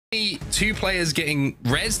Two players getting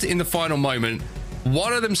rezzed in the final moment.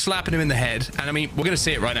 One of them slapping him in the head. And I mean, we're going to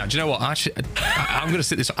see it right now. Do you know what? I'm going to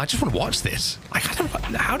sit this. I just want to watch this. Like,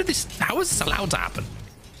 how is this allowed to happen?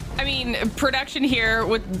 I mean, production here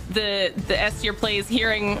with the S tier plays,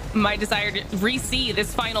 hearing my desire to re-see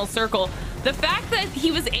this final circle. The fact that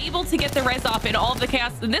he was able to get the res off in all of the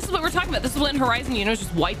chaos, and this is what we're talking about. This is when Horizon, you know, is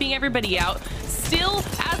just wiping everybody out. Still,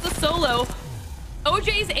 as a solo,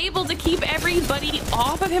 OJ is able to keep everybody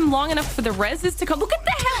off of him long enough for the reses to come. Look at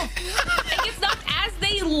the health. Like, it's not as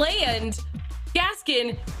they land.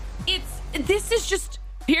 Gaskin, this is just,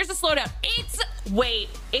 here's a slowdown.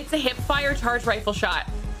 It's a hip fire charge rifle shot.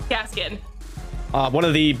 Gaskin. One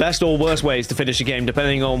of the best or worst ways to finish a game,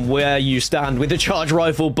 depending on where you stand with the charge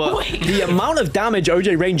rifle. But the amount of damage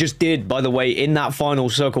OJ Rain just did, by the way, in that final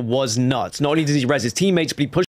circle was nuts. Not only did he res his teammates, but he pushed